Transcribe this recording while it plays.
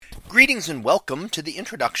Greetings and welcome to the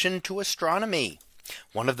introduction to astronomy.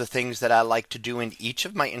 One of the things that I like to do in each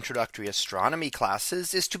of my introductory astronomy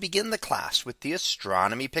classes is to begin the class with the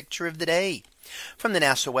astronomy picture of the day from the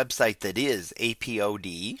NASA website, that is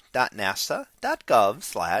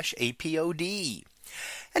apod.nasa.gov/apod.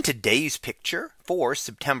 And today's picture for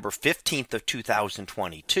September 15th of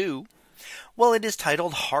 2022. Well, it is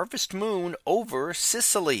titled Harvest Moon over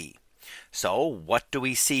Sicily. So what do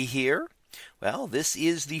we see here? Well, this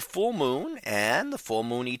is the full moon, and the full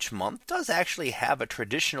moon each month does actually have a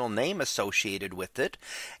traditional name associated with it.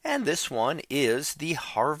 And this one is the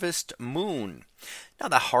harvest moon. Now,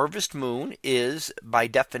 the harvest moon is by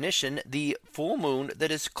definition the full moon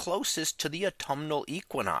that is closest to the autumnal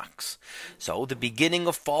equinox. So the beginning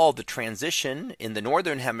of fall, the transition in the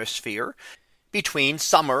northern hemisphere between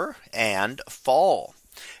summer and fall.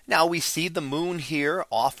 Now we see the moon here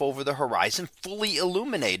off over the horizon, fully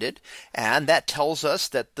illuminated, and that tells us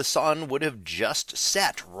that the sun would have just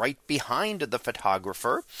set right behind the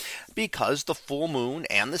photographer, because the full moon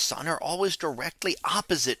and the sun are always directly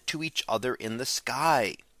opposite to each other in the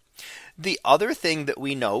sky. The other thing that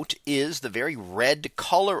we note is the very red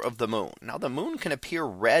color of the moon. Now the moon can appear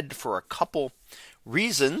red for a couple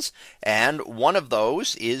reasons, and one of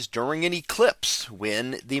those is during an eclipse,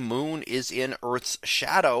 when the moon is in Earth's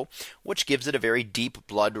shadow, which gives it a very deep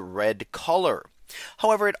blood red color.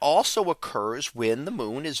 However, it also occurs when the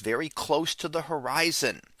moon is very close to the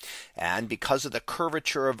horizon. And because of the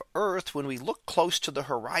curvature of Earth, when we look close to the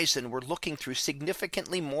horizon, we're looking through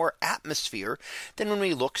significantly more atmosphere than when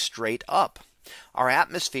we look straight up. Our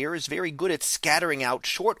atmosphere is very good at scattering out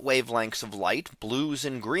short wavelengths of light, blues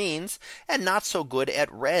and greens, and not so good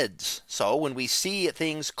at reds. So when we see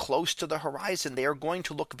things close to the horizon, they are going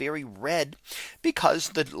to look very red because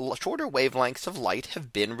the shorter wavelengths of light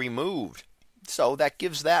have been removed. So that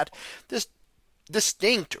gives that this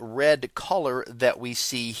distinct red color that we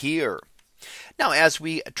see here. Now, as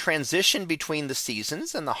we transition between the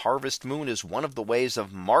seasons, and the harvest moon is one of the ways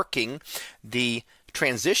of marking the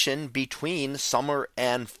transition between summer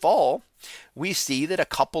and fall, we see that a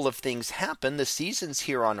couple of things happen. The seasons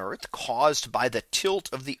here on Earth, caused by the tilt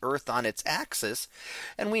of the Earth on its axis,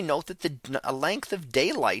 and we note that the length of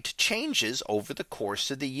daylight changes over the course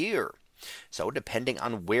of the year. So depending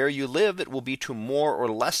on where you live, it will be to more or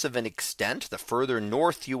less of an extent. The further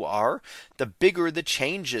north you are, the bigger the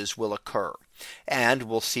changes will occur. And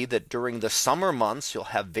we'll see that during the summer months, you'll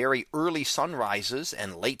have very early sunrises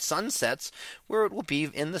and late sunsets, where it will be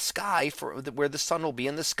in the sky where the sun will be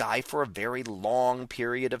in the sky for a very long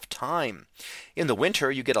period of time. In the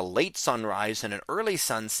winter, you get a late sunrise and an early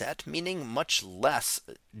sunset, meaning much less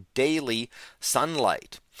daily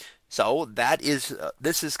sunlight. So that is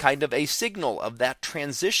this is kind of a signal of that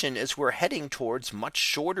transition as we're heading towards much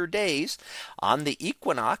shorter days. On the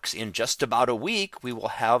equinox, in just about a week, we will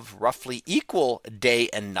have roughly equal day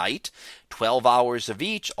and night, 12 hours of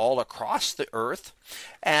each all across the Earth.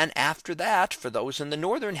 And after that, for those in the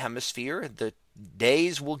northern hemisphere, the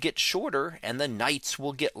days will get shorter and the nights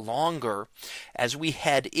will get longer as we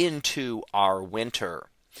head into our winter.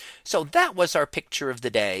 So that was our picture of the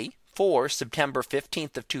day for September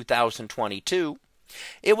 15th of 2022.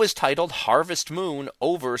 It was titled Harvest Moon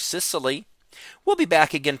over Sicily. We'll be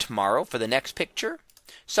back again tomorrow for the next picture.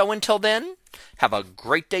 So until then, have a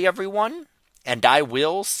great day, everyone, and I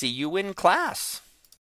will see you in class.